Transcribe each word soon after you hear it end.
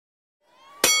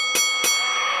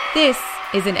This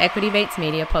is an Equity Mates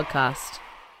Media podcast.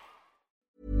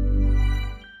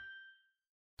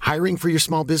 Hiring for your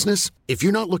small business? If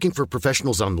you're not looking for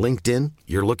professionals on LinkedIn,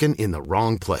 you're looking in the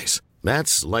wrong place.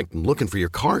 That's like looking for your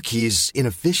car keys in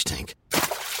a fish tank.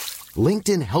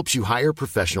 LinkedIn helps you hire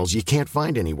professionals you can't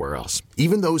find anywhere else,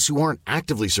 even those who aren't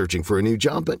actively searching for a new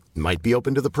job but might be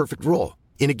open to the perfect role.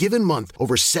 In a given month,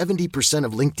 over 70%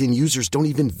 of LinkedIn users don't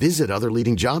even visit other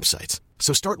leading job sites.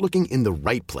 So start looking in the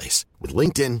right place. With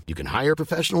LinkedIn, you can hire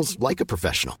professionals like a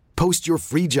professional. Post your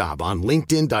free job on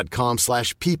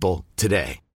linkedin.com/people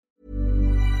today.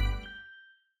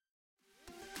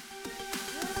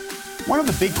 One of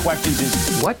the big questions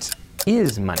is, what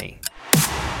is money?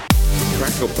 For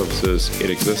practical purposes, it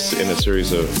exists in a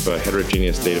series of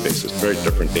heterogeneous databases, very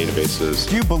different databases.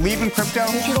 Do you believe in crypto?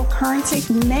 Digital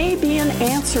currency may be an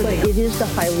answer. But it is the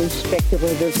highly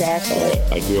speculative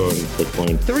asset. I do own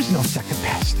Bitcoin. There is no second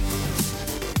best.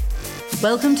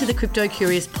 Welcome to the Crypto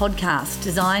Curious podcast,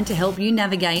 designed to help you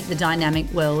navigate the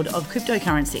dynamic world of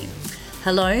cryptocurrency.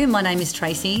 Hello, my name is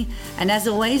Tracy, and as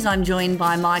always, I'm joined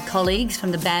by my colleagues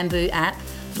from the Bamboo app,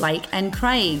 Blake and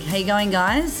Craig. How you going,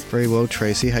 guys? Very well,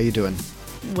 Tracy. How you doing?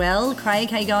 Well, Craig,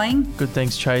 how you going? Good,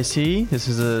 thanks, Tracy. This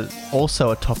is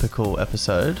also a topical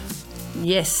episode.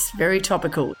 Yes, very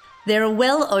topical. There are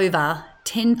well over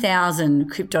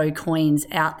 10,000 crypto coins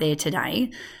out there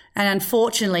today, and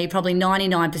unfortunately, probably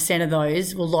 99% of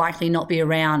those will likely not be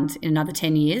around in another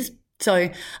 10 years. So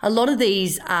a lot of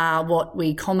these are what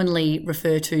we commonly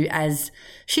refer to as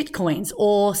shit coins,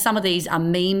 or some of these are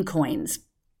meme coins.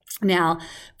 Now,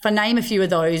 if I name a few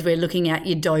of those, we're looking at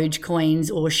your Doge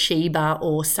coins or Shiba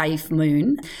or Safe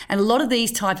Moon. And a lot of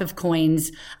these type of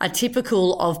coins are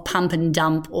typical of pump and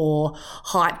dump or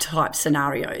hype type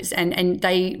scenarios. And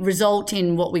they result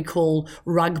in what we call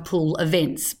rug pull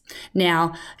events.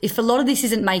 Now, if a lot of this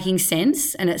isn't making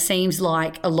sense and it seems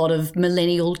like a lot of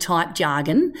millennial type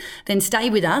jargon, then stay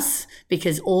with us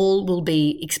because all will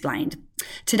be explained.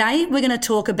 Today, we're going to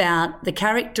talk about the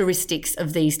characteristics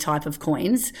of these type of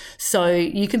coins so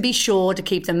you can be sure to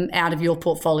keep them out of your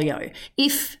portfolio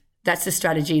if that's the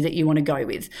strategy that you want to go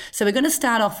with. So we're going to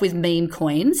start off with meme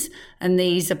coins, and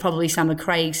these are probably some of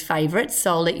Craig's favourites,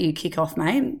 so I'll let you kick off,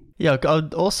 mate. Yeah,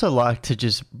 I'd also like to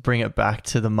just bring it back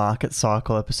to the market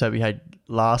cycle episode we had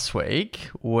last week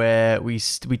where we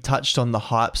touched on the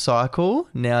hype cycle.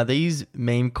 Now, these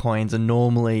meme coins are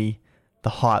normally the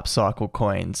hype cycle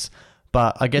coins.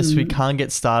 But I guess we can't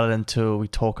get started until we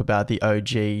talk about the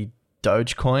OG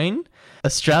Dogecoin.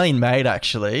 Australian made,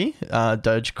 actually.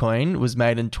 Dogecoin was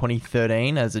made in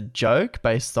 2013 as a joke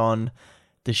based on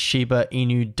the Shiba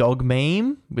Inu dog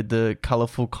meme with the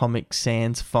colourful Comic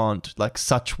Sans font, like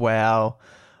such wow,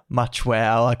 much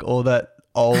wow, like all that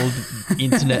old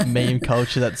internet meme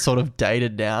culture that's sort of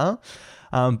dated now.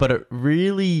 But it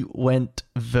really went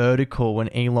vertical when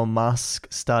Elon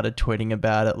Musk started tweeting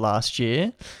about it last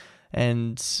year.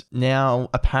 And now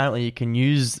apparently you can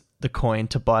use the coin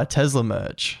to buy Tesla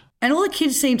merch. And all the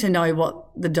kids seem to know what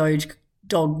the Doge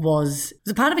dog was.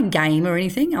 Was it part of a game or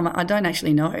anything? I don't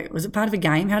actually know. Was it part of a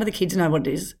game? How do the kids know what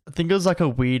it is? I think it was like a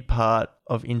weird part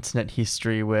of internet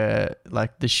history where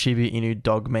like the Shiba Inu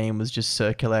dog meme was just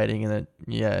circulating and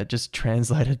it just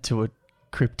translated to a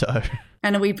crypto.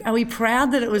 And are we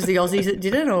proud that it was the Aussies that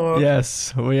did it? Or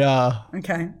Yes, we are.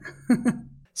 Okay.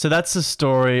 So that's the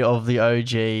story of the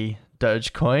OG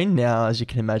Dogecoin. Now, as you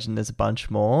can imagine, there's a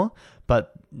bunch more,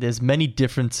 but there's many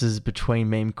differences between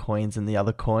meme coins and the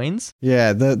other coins.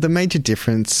 Yeah, the major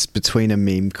difference between a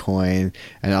meme coin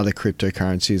and other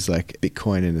cryptocurrencies like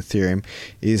Bitcoin and Ethereum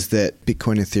is that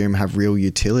Bitcoin and Ethereum have real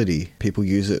utility. People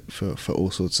use it for all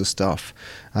sorts of stuff.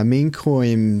 Meme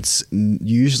coins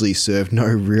usually serve no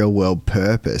real world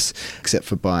purpose except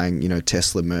for buying,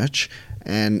 Tesla merch.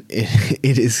 And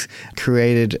it is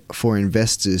created for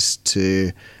investors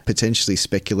to potentially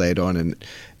speculate on and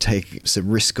take some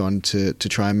risk on to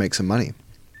try and make some money.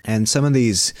 And some of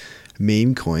these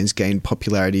meme coins gain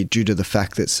popularity due to the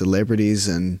fact that celebrities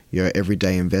and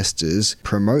everyday investors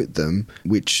promote them,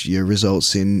 which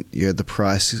results in the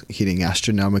price hitting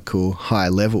astronomical high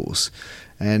levels.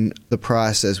 And the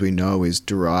price, as we know, is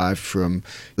derived from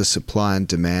the supply and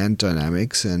demand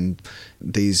dynamics, and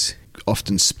these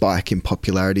often spike in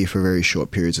popularity for very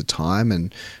short periods of time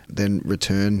and then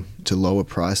return to lower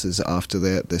prices after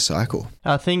their cycle.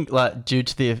 I think due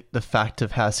to the fact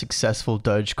of how successful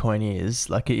Dogecoin is,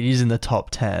 it is in the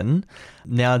top 10,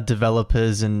 now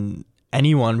developers and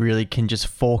anyone really can just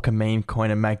fork a meme coin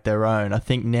and make their own. I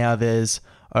think now there's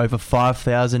over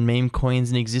 5,000 meme coins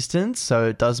in existence, so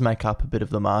it does make up a bit of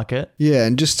the market. Yeah,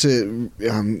 and just to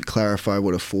clarify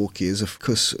what a fork is, of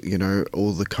course,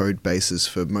 all the code bases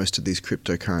for most of these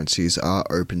cryptocurrencies are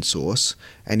open source.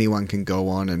 Anyone can go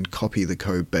on and copy the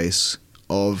code base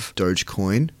of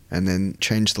Dogecoin and then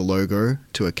change the logo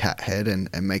to a cat head and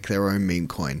make their own meme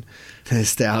coin.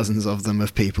 There's thousands of them,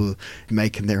 of people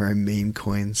making their own meme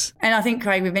coins. And I think,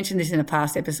 Craig, we mentioned this in a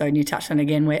past episode and you touched on it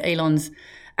again, where Elon's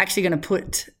actually going to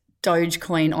put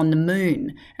Dogecoin on the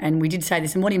moon. And we did say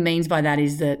this, and what he means by that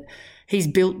is that he's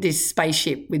built this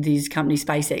spaceship with his company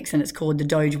SpaceX, and it's called the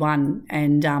Doge One,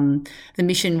 and the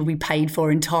mission will be paid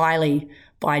for entirely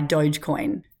by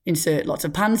Dogecoin. Insert lots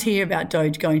of puns here about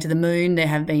Doge going to the moon. There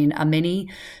have been many.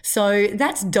 So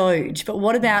that's Doge. But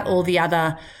what about all the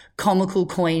other comical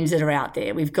coins that are out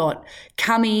there? We've got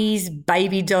Cummies,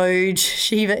 Baby Doge,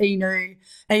 Shiba Inu,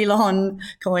 Elon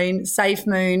coin, Safe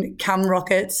Moon, Cum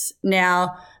Rockets.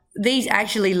 Now, these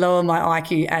actually lower my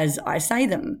IQ as I say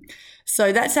them.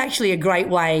 So that's actually a great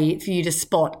way for you to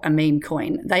spot a meme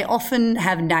coin. They often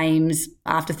have names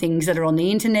after things that are on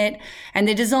the internet, and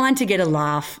they're designed to get a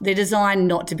laugh. They're designed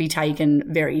not to be taken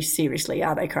very seriously,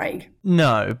 are they, Craig?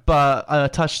 No, but I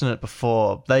touched on it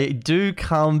before. They do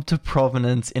come to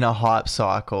provenance in a hype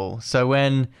cycle. So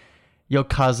when your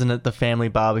cousin at the family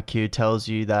barbecue tells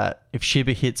you that if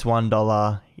Shiba hits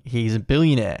 $1, he's a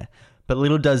billionaire. But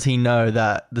little does he know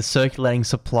that the circulating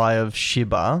supply of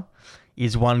Shiba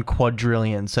is 1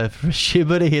 quadrillion. So for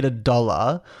Shiba to hit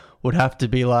 $1 would have to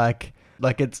be like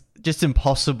it's just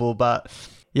impossible. But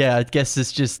yeah, I guess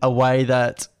it's just a way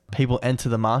that people enter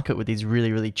the market with these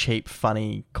really, really cheap,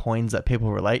 funny coins that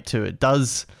people relate to. It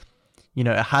does, it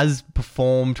has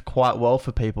performed quite well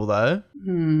for people though.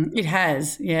 It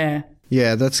has, yeah.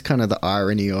 Yeah, that's kind of the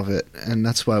irony of it, and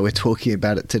that's why we're talking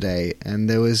about it today. And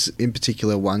there was, in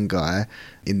particular, one guy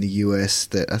in the US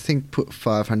that I think put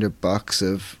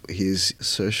 $500 of his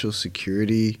social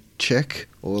security check,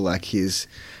 or like his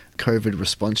COVID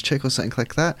response check or something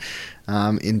like that,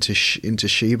 into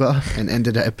Shiba, and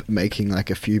ended up making like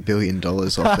a few $1 billion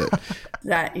off it.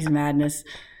 That is madness.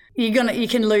 You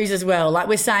can lose as well. Like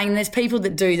we're saying, there's people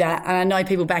that do that, and I know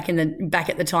people back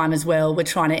at the time as well were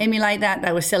trying to emulate that.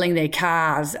 They were selling their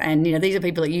cars, and these are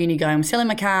people at uni going, "I'm selling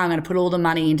my car. I'm going to put all the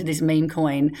money into this meme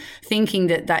coin," thinking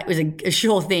that was a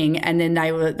sure thing, and then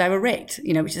they were wrecked.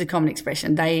 Which is a common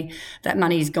expression. That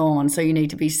money's gone, so you need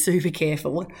to be super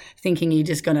careful, thinking you're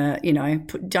just gonna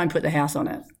don't put the house on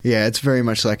it. Yeah, it's very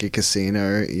much like a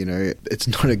casino. It's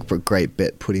not a great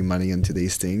bet putting money into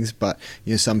these things, but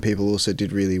some people also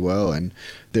did really well, and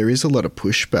there is a lot of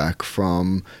pushback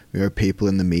from people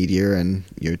in the media and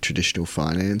traditional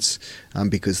finance,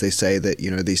 because they say that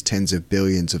these tens of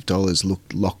billions of dollars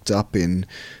locked up in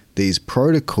these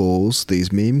protocols,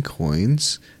 these meme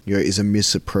coins, is a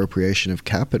misappropriation of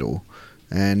capital,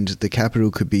 and the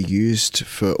capital could be used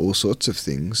for all sorts of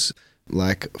things,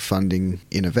 like funding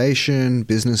innovation,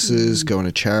 businesses, going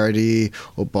to charity,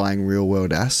 or buying real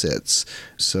world assets.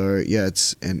 So yeah,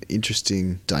 it's an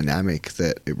interesting dynamic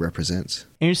that it represents.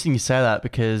 Interesting you say that,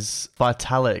 because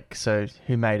Vitalik, so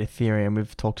who made Ethereum,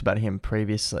 we've talked about him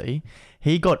previously,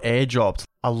 he got airdropped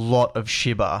a lot of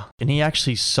Shiba, and he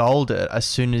actually sold it as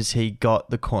soon as he got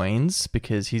the coins,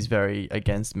 because he's very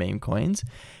against meme coins.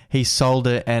 He sold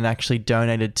it and actually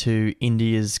donated to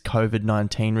India's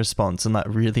COVID-19 response, and that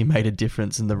really made a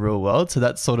difference in the real world. So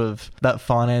that's sort of that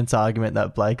finance argument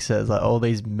that Blake says, like all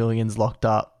these millions locked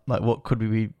up, like what could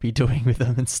we be doing with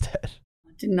them instead?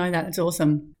 I didn't know that. That's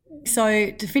awesome.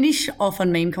 So to finish off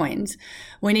on meme coins,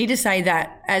 we need to say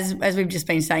that, as we've just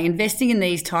been saying, investing in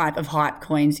these type of hype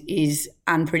coins is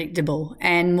unpredictable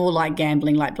and more like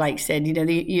gambling, like Blake said.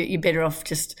 You're better off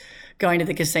just going to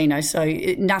the casino. So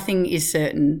nothing is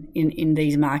certain in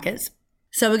these markets.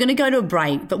 So we're going to go to a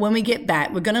break, but when we get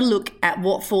back, we're going to look at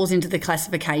what falls into the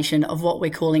classification of what we're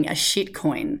calling a shit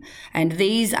coin. And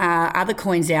these are other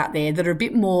coins out there that are a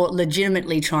bit more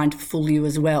legitimately trying to fool you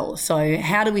as well. So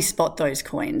how do we spot those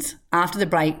coins? After the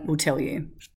break, we'll tell you.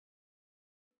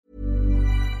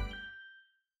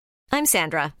 I'm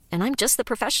Sandra, and I'm just the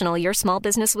professional your small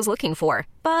business was looking for.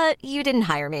 But you didn't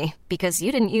hire me because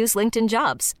you didn't use LinkedIn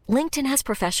Jobs. LinkedIn has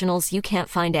professionals you can't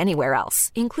find anywhere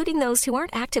else, including those who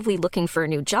aren't actively looking for a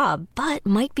new job, but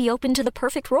might be open to the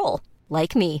perfect role,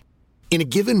 like me. In a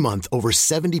given month, over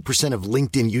 70% of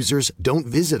LinkedIn users don't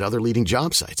visit other leading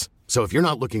job sites. So if you're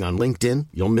not looking on LinkedIn,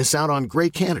 you'll miss out on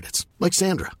great candidates like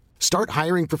Sandra. Start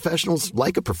hiring professionals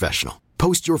like a professional.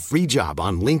 Post your free job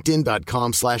on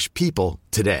linkedin.com/people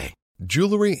today.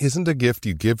 Jewelry isn't a gift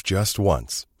you give just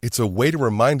once. It's a way to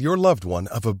remind your loved one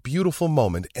of a beautiful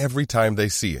moment every time they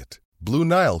see it. Blue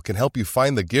Nile can help you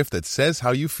find the gift that says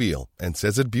how you feel and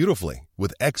says it beautifully,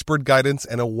 with expert guidance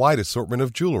and a wide assortment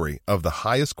of jewelry of the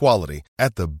highest quality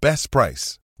at the best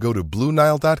price. Go to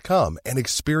BlueNile.com and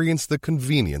experience the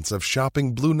convenience of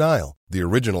shopping Blue Nile, the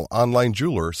original online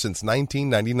jeweler since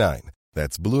 1999.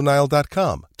 That's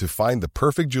BlueNile.com to find the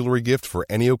perfect jewelry gift for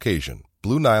any occasion.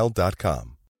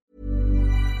 BlueNile.com.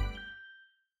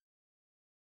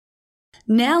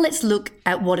 Now let's look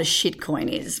at what a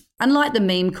shitcoin is. Unlike the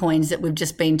meme coins that we've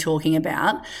just been talking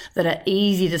about that are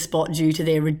easy to spot due to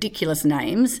their ridiculous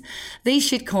names, these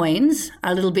shitcoins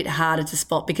are a little bit harder to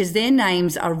spot because their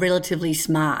names are relatively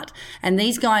smart, and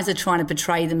these guys are trying to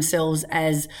portray themselves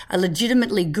as a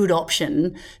legitimately good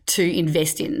option to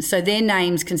invest in. So their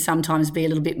names can sometimes be a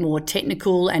little bit more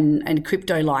technical and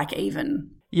crypto-like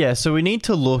even. Yeah, so we need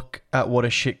to look at what a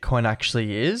shitcoin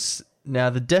actually is.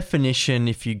 Now, the definition,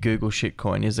 if you Google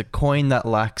shitcoin, is a coin that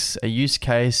lacks a use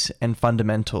case and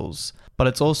fundamentals. But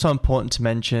it's also important to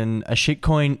mention a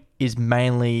shitcoin is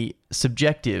mainly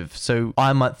subjective. So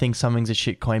I might think something's a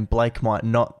shitcoin, Blake might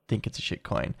not think it's a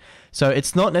shitcoin. So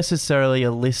it's not necessarily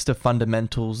a list of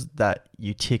fundamentals that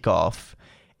you tick off.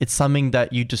 It's something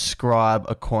that you describe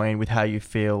a coin with how you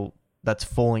feel that's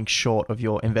falling short of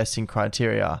your investing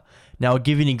criteria. Now, I'll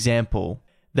give you an example.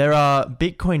 There are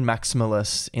Bitcoin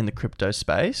maximalists in the crypto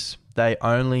space. They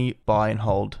only buy and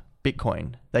hold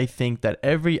Bitcoin. They think that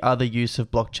every other use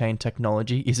of blockchain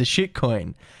technology is a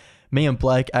shitcoin. Me and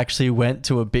Blake actually went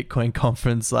to a Bitcoin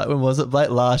conference, when was it, Blake?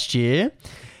 Last year.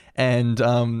 And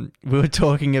we were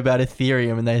talking about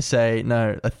Ethereum and they say,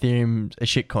 no, Ethereum's a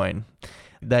shitcoin.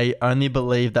 They only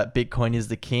believe that Bitcoin is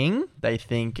the king. They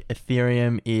think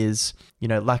Ethereum is,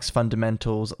 lacks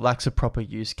fundamentals, lacks a proper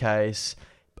use case.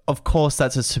 Of course,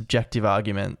 that's a subjective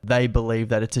argument. They believe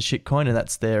that it's a shitcoin and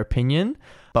that's their opinion.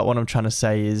 But what I'm trying to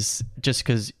say is just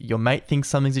because your mate thinks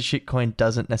something's a shitcoin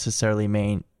doesn't necessarily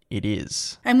mean it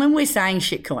is. And when we're saying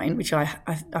shitcoin, which I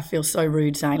feel so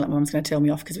rude saying, like Mum's going to tell me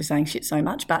off because we're saying shit so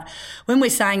much, but when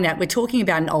we're saying that, we're talking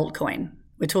about an altcoin.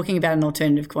 We're talking about an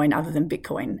alternative coin other than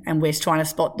Bitcoin. And we're trying to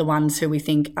spot the ones who we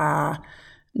think are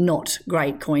not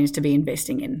great coins to be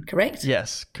investing in, correct?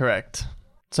 Yes, correct.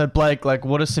 So Blake,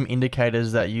 what are some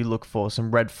indicators that you look for,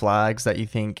 some red flags that you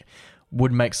think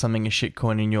would make something a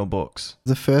shitcoin in your books?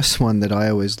 The first one that I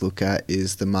always look at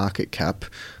is the market cap,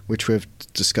 which we've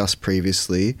discussed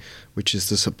previously, which is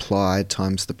the supply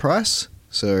times the price.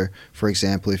 So, for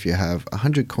example, if you have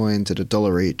 100 coins at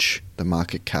 $1 each, the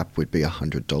market cap would be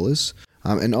 $100.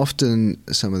 And often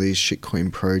some of these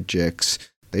shitcoin projects,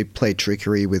 they play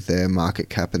trickery with their market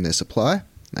cap and their supply.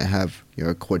 They have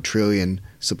a quadrillion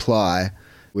supply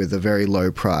with a very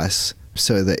low price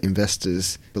so that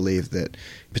investors believe that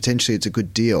potentially it's a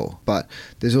good deal. But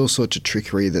there's all sorts of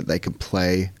trickery that they can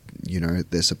play,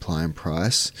 their supply and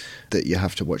price that you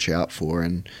have to watch out for.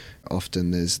 And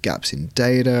often there's gaps in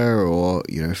data or,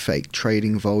 fake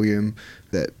trading volume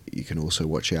that you can also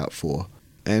watch out for.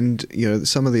 And,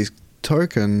 some of these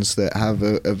tokens that have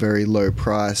a very low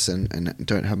price and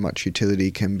don't have much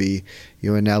utility can be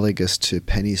analogous to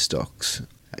penny stocks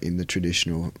in the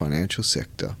traditional financial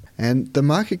sector. And the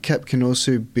market cap can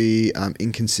also be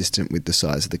inconsistent with the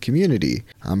size of the community.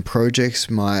 Projects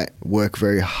might work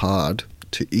very hard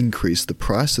to increase the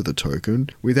price of the token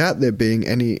without there being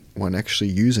anyone actually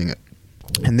using it.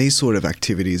 And these sort of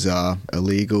activities are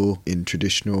illegal in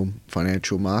traditional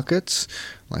financial markets,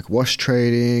 like wash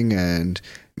trading and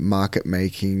market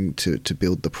making to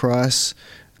build the price.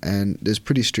 And there's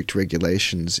pretty strict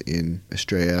regulations in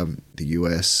Australia, the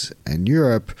US and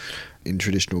Europe in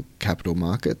traditional capital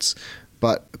markets.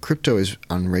 But crypto is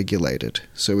unregulated,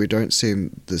 so we don't see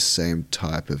the same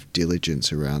type of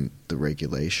diligence around the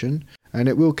regulation. And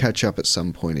it will catch up at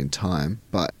some point in time.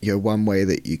 But one way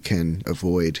that you can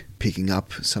avoid picking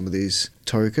up some of these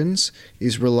tokens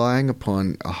is relying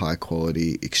upon a high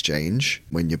quality exchange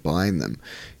when you're buying them.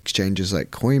 Exchanges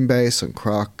like Coinbase and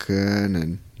Kraken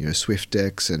and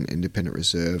SwiftX and Independent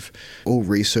Reserve all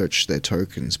research their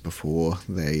tokens before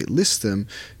they list them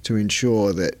to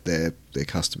ensure that their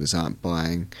customers aren't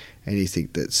buying anything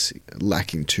that's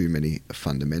lacking too many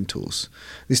fundamentals.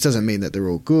 This doesn't mean that they're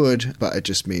all good, but it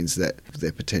just means that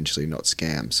they're potentially not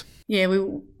scams. Yeah,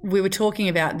 we were talking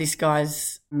about this,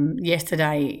 guys,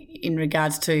 yesterday in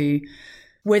regards to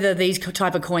whether these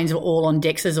type of coins are all on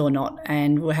DEXs or not,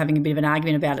 and we're having a bit of an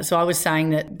argument about it. So I was saying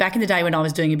that back in the day when I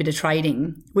was doing a bit of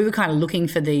trading, we were kind of looking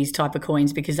for these type of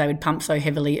coins because they would pump so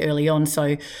heavily early on.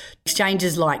 So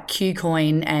exchanges like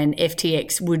Qcoin and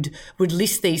FTX would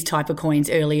list these type of coins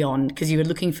early on because you were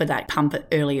looking for that pump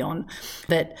early on.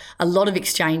 But a lot of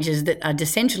exchanges that are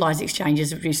decentralized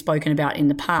exchanges, which we've spoken about in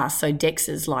the past, so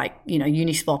DEXs like,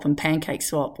 Uniswap and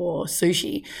PancakeSwap or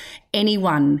Sushi,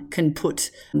 anyone can put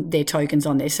their tokens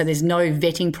on there. So there's no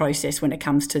vetting process when it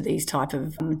comes to these type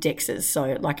of DEXs.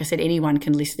 So like I said, anyone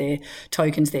can list their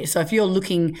tokens there. So if you're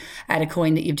looking at a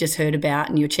coin that you've just heard about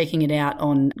and you're checking it out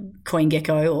on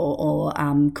CoinGecko or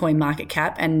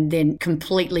CoinMarketCap and then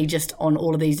completely just on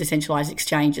all of these decentralized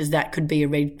exchanges, that could be a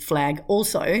red flag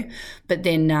also. But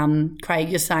then, Craig,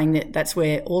 you're saying that that's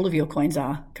where all of your coins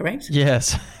are, correct?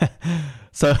 Yes.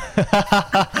 So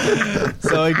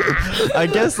I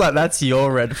guess like that's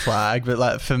your red flag, but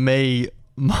like for me,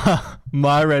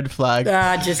 my red flag.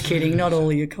 Just kidding. Not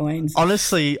all your coins.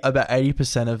 Honestly, about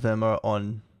 80% of them are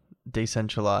on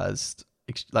decentralized,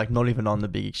 like not even on the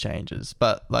big exchanges.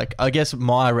 But like, I guess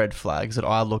my red flags that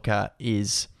I look at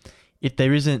is if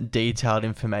there isn't detailed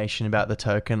information about the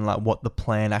token, like what the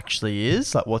plan actually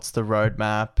is, like what's the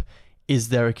roadmap, is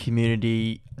there a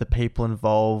community, the people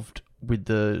involved with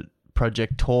the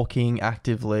project talking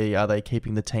actively? Are they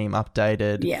keeping the team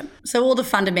updated? Yeah. So all the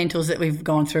fundamentals that we've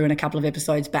gone through in a couple of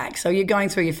episodes back. So you're going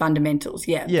through your fundamentals.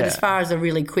 Yeah. But as far as a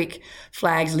really quick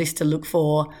flags list to look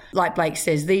for, like Blake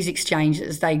says, these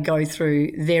exchanges, they go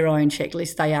through their own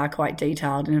checklist. They are quite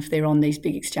detailed. And if they're on these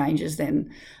big exchanges,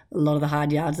 then a lot of the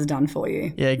hard yards are done for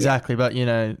you. Yeah, exactly.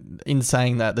 Yeah. But, in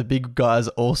saying that, the big guys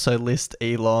also list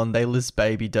Elon. They list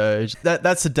Baby Doge.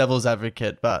 That's the devil's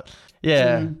advocate, but...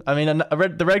 Yeah, I mean,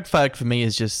 the red flag for me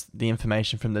is just the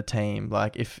information from the team.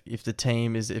 Like, if the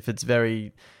team if it's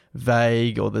very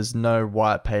vague or there's no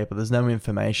white paper, there's no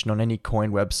information on any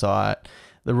coin website,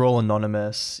 they're all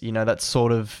anonymous, that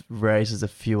sort of raises a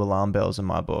few alarm bells in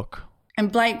my book.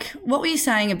 And Blake, what were you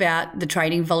saying about the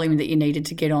trading volume that you needed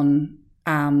to get on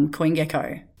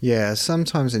CoinGecko? Yeah,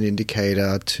 sometimes an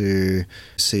indicator to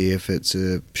see if it's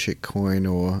a shit coin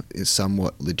or is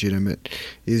somewhat legitimate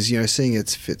is, seeing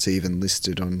if it's even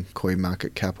listed on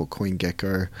CoinMarketCap or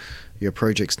CoinGecko. Your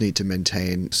projects need to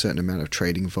maintain a certain amount of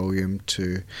trading volume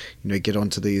to, get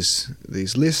onto these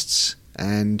lists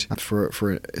and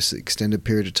for an extended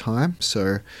period of time.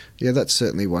 So, yeah, that's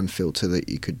certainly one filter that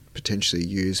you could potentially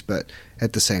use. But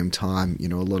at the same time, a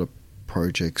lot of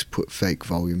projects put fake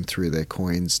volume through their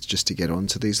coins just to get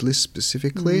onto these lists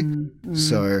specifically.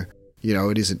 So,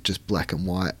 it isn't just black and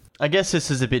white. I guess this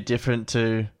is a bit different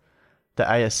to the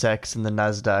ASX and the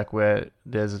NASDAQ where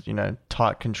there's,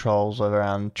 tight controls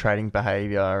around trading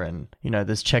behavior and,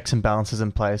 there's checks and balances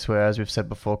in place where, as we've said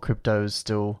before, crypto is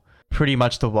still pretty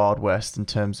much the Wild West in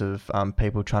terms of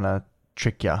people trying to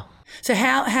trick you. So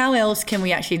how else can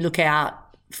we actually look out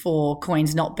for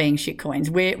coins not being shit coins?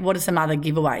 What are some other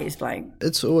giveaways, Blake?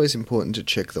 It's always important to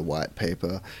check the white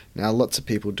paper. Now, lots of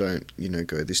people don't,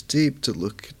 go this deep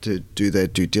to do their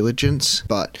due diligence,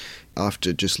 but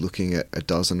after just looking at a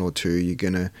dozen or two, you're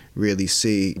going to really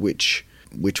see which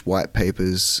white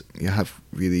papers have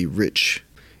really rich,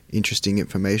 interesting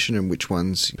information and which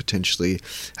ones potentially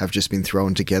have just been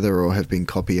thrown together or have been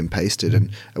copy and pasted.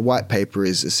 And a white paper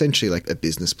is essentially like a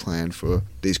business plan for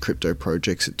these crypto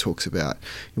projects. It talks about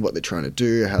what they're trying to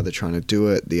do, how they're trying to do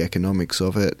it, the economics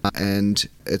of it. And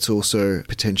it's also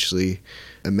potentially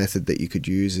a method that you could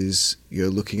use is you're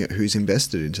looking at who's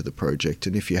invested into the project.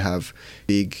 And if you have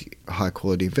big,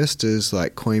 high-quality investors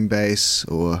like Coinbase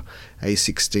or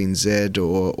A16Z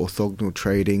or Orthogonal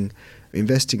Trading,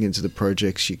 investing into the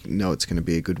projects, you know it's going to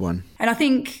be a good one. And I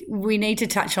think we need to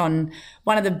touch on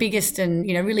one of the biggest and,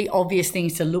 really obvious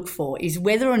things to look for is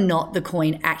whether or not the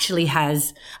coin actually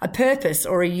has a purpose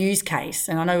or a use case.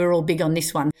 And I know we're all big on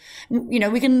this one.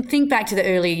 We can think back to the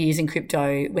earlier years in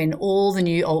crypto when all the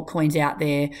new altcoins out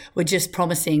there were just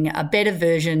promising a better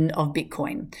version of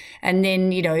Bitcoin. And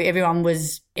then,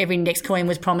 every next coin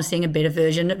was promising a better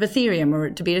version of Ethereum or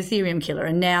to be an Ethereum killer.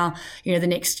 And now, the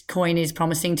next coin is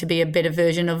promising to be a better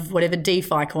version of whatever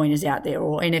DeFi coin is out there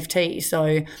or NFT.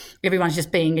 So everyone's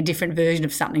just being a different version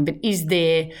of something. But is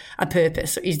there a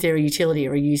purpose? Is there a utility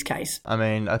or a use case? I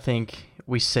mean, I think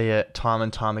we see it time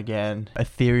and time again.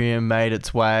 Ethereum made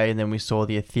its way, and then we saw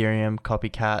the Ethereum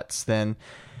copycats. Then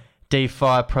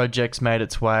DeFi projects made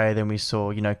its way. Then we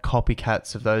saw,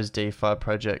 copycats of those DeFi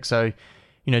projects. So,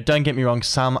 don't get me wrong,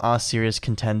 some are serious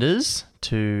contenders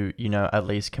to, at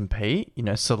least compete.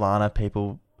 Solana,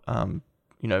 people,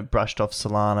 brushed off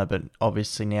Solana, but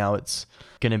obviously now it's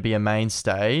going to be a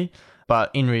mainstay. But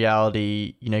in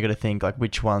reality, you got to think like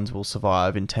which ones will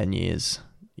survive in 10 years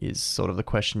is sort of the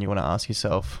question you want to ask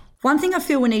yourself. One thing I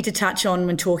feel we need to touch on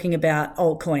when talking about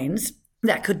altcoins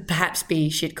that could perhaps be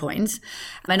shit coins.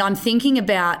 And I'm thinking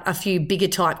about a few bigger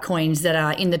type coins that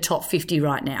are in the top 50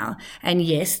 right now. And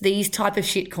yes, these type of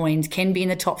shit coins can be in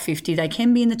the top 50. They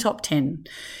can be in the top 10.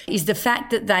 Is the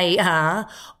fact that they are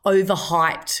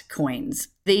overhyped coins.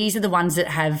 These are the ones that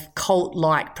have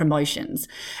cult-like promotions.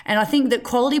 And I think that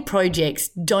quality projects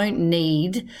don't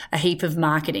need a heap of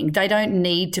marketing. They don't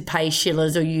need to pay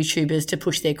shillers or YouTubers to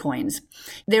push their coins.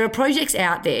 There are projects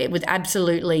out there with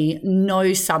absolutely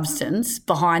no substance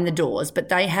behind the doors, but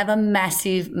they have a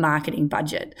massive marketing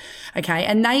budget, okay?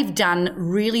 And they've done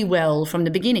really well from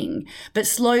the beginning. But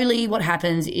slowly what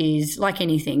happens is, like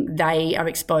anything, they are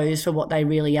exposed for what they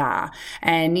really are.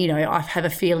 And, I have a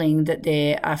feeling that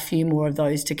there are a few more of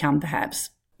those to come perhaps.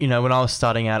 When I was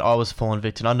starting out, I was fallen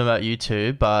victim. I don't know about you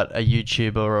two, but a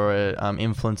YouTuber or a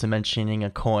influencer mentioning a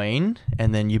coin,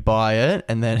 and then you buy it,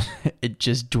 and then it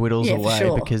just dwindles away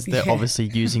because they're obviously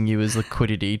using you as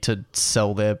liquidity to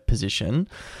sell their position.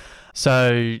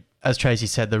 So, as Tracy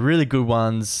said, the really good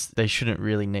ones, they shouldn't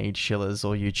really need shillers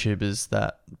or YouTubers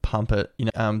that pump it.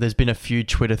 There's been a few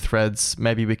Twitter threads,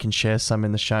 maybe we can share some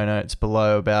in the show notes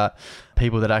below, about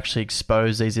people that actually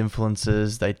expose these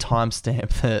influencers. They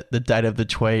timestamp the date of the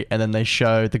tweet and then they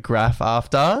show the graph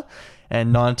after.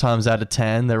 And 9 times out of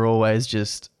 10, they're always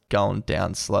just going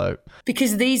down slope.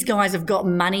 Because these guys have got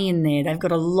money in there. They've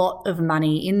got a lot of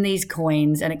money in these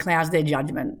coins and it clouds their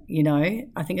judgment,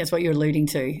 I think that's what you're alluding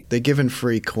to. They're given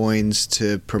free coins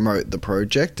to promote the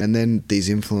project, and then these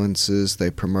influencers,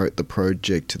 they promote the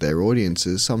project to their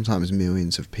audiences, sometimes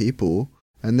millions of people.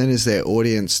 And then as their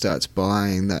audience starts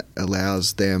buying, that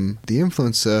allows them, the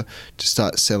influencer, to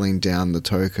start selling down the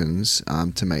tokens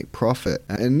to make profit.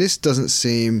 And this doesn't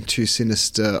seem too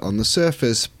sinister on the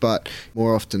surface, but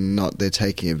more often than not, they're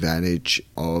taking advantage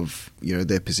of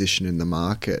their position in the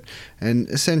market. And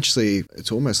essentially,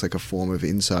 it's almost like a form of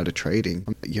insider trading.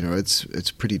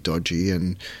 It's pretty dodgy,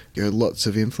 and lots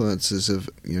of influencers have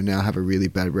now have a really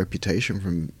bad reputation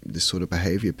from this sort of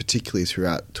behavior, particularly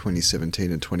throughout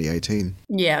 2017 and 2018.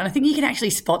 Yeah, and I think you can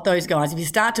actually spot those guys. If you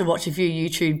start to watch a few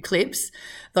YouTube clips,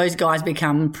 those guys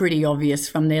become pretty obvious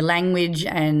from their language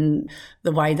and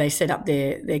the way they set up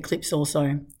their clips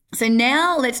also. So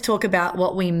now let's talk about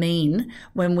what we mean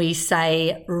when we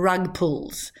say rug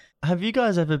pulls. Have you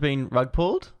guys ever been rug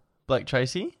pulled, Blake,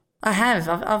 Tracy? I have.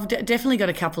 I've definitely got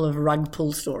a couple of rug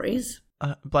pull stories.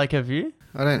 Blake, have you?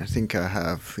 I don't think I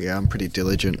have. Yeah, I'm pretty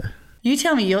diligent. You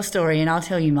tell me your story and I'll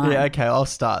tell you mine. Yeah, okay, I'll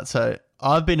start. So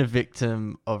I've been a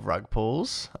victim of rug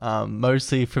pulls,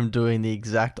 mostly from doing the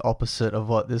exact opposite of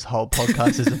what this whole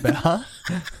podcast is about.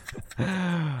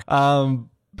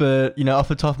 But, off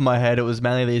the top of my head, it was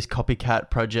mainly these copycat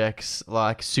projects,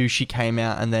 like sushi came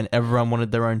out and then everyone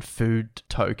wanted their own food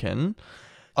token.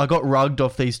 I got rugged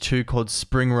off these two called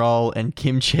Spring Roll and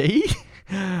Kimchi.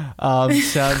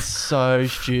 Sounds so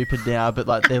stupid now, but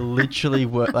they're literally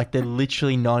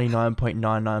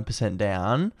 99.99%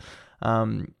 down.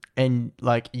 And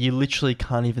you literally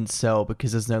can't even sell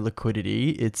because there's no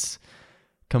liquidity. It's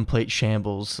complete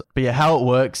shambles. But yeah, how it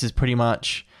works is pretty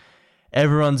much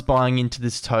everyone's buying into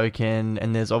this token,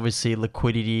 and there's obviously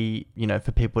liquidity,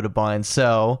 for people to buy and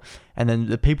sell. And then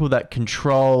the people that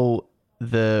control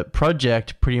the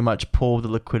project pretty much pull the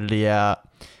liquidity out,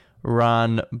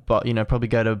 run, but probably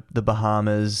go to the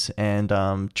Bahamas and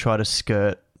try to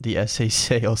skirt the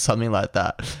SEC or something like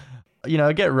that.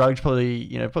 I get rugged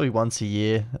probably once a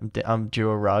year. I'm due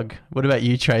a rug. What about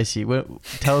you, Tracy?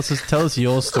 Tell us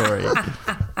your story.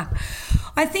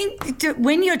 I think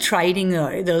when you're trading,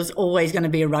 though, there's always going to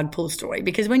be a rug pull story,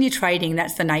 because when you're trading,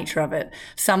 that's the nature of it.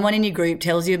 Someone in your group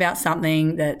tells you about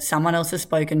something that someone else has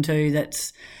spoken to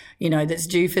that's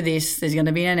due for this. There's going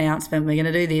to be an announcement. We're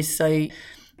going to do this. So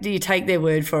you take their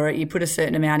word for it, you put a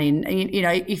certain amount in. And,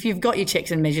 if you've got your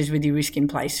checks and measures with your risk in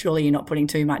place, surely you're not putting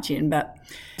too much in. But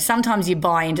sometimes you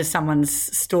buy into someone's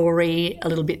story a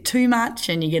little bit too much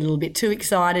and you get a little bit too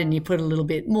excited and you put a little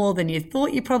bit more than you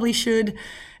thought you probably should.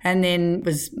 And then it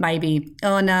was maybe,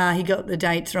 he got the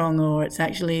dates wrong, or it's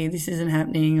actually, this isn't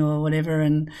happening, or whatever.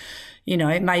 And,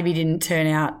 it maybe didn't turn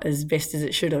out as best as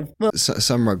it should have. Well,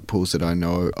 some rug pulls that I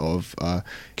know of are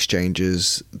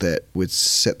exchanges that would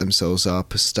set themselves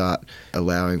up, start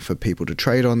allowing for people to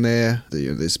trade on there.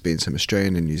 There's been some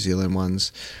Australian and New Zealand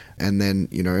ones. And then,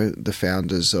 the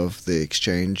founders of the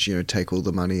exchange, take all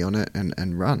the money on it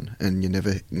and run, and you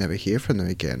never hear from them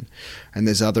again. And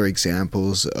there's other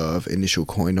examples of initial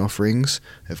coin offerings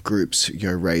of groups,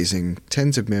 raising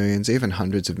tens of millions, even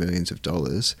hundreds of millions of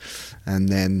dollars, and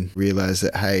then realize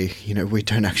that, hey, we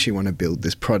don't actually want to build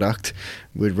this product.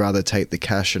 We'd rather take the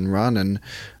cash and run, and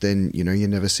then, you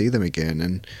never see them again.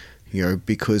 And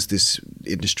because this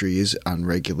industry is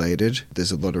unregulated,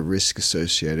 there's a lot of risk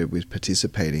associated with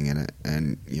participating in it.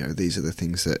 And, these are the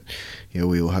things that,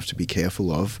 we all have to be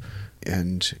careful of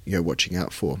and, watching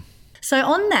out for. So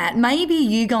on that, maybe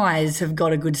you guys have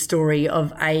got a good story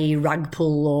of a rug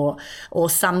pull or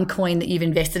some coin that you've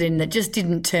invested in that just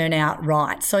didn't turn out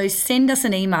right. So send us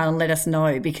an email and let us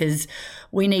know, because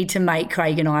we need to make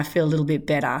Craig and I feel a little bit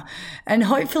better. And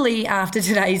hopefully after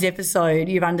today's episode,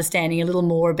 you're understanding a little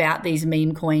more about these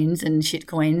meme coins and shit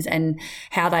coins and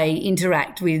how they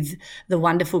interact with the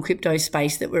wonderful crypto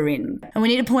space that we're in. And we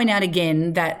need to point out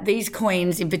again that these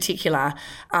coins in particular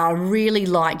are really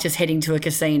like just heading to a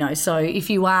casino. So if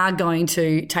you are going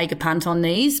to take a punt on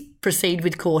these, proceed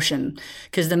with caution,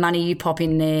 because the money you pop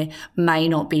in there may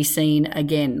not be seen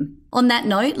again. On that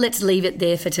note, let's leave it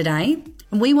there for today.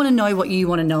 And we want to know what you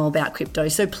want to know about crypto.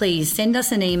 So please send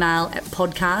us an email at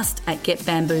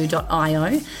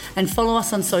podcast@getbamboo.io and follow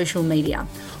us on social media.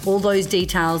 All those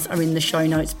details are in the show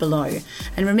notes below.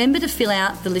 And remember to fill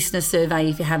out the listener survey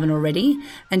if you haven't already.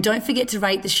 And don't forget to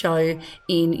rate the show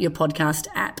in your podcast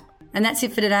app. And that's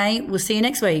it for today. We'll see you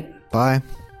next week. Bye.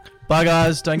 Bye,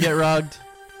 guys. Don't get rugged.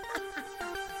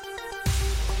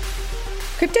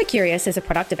 Crypto Curious is a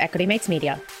product of Equity Mates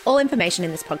Media. All information in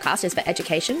this podcast is for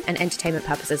education and entertainment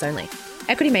purposes only.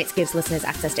 Equity Mates gives listeners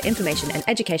access to information and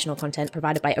educational content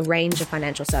provided by a range of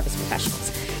financial service professionals.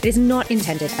 It is not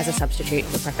intended as a substitute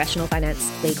for professional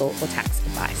finance, legal, or tax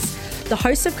advice. The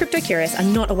hosts of Crypto Curious are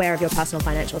not aware of your personal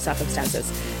financial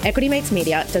circumstances. Equity Mates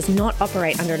Media does not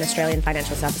operate under an Australian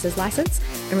Financial Services licence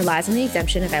and relies on the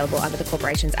exemption available under the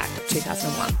Corporations Act of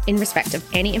 2001 in respect of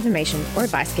any information or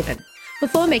advice given.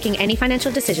 Before making any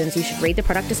financial decisions, you should read the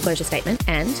product disclosure statement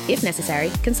and, if necessary,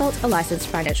 consult a licensed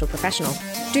financial professional.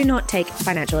 Do not take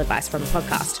financial advice from a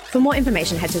podcast. For more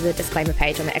information, head to the disclaimer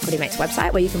page on the Equity Mates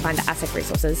website, where you can find the ASIC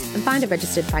resources and find a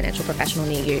registered financial professional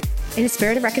near you. In the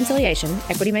spirit of reconciliation,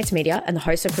 Equity Mates Media and the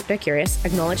hosts of Crypto Curious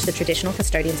acknowledge the traditional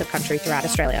custodians of country throughout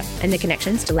Australia and their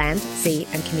connections to land, sea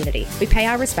and community. We pay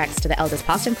our respects to the elders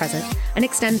past and present and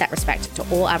extend that respect to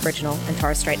all Aboriginal and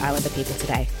Torres Strait Islander people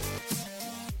today.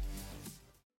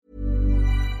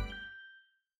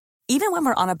 Even when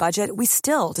we're on a budget, we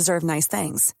still deserve nice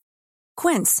things.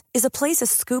 Quince is a place to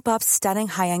scoop up stunning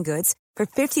high-end goods for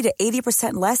 50 to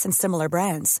 80% less than similar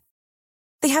brands.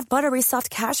 They have buttery soft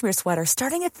cashmere sweaters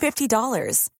starting at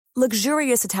 $50,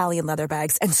 luxurious Italian leather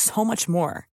bags, and so much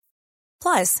more.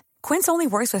 Plus, Quince only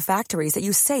works with factories that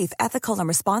use safe, ethical, and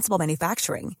responsible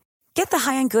manufacturing. Get the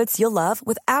high-end goods you'll love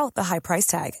without the high price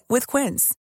tag with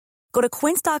Quince. Go to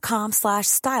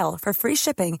quince.com/style for free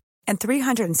shipping and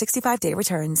 365-day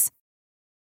returns.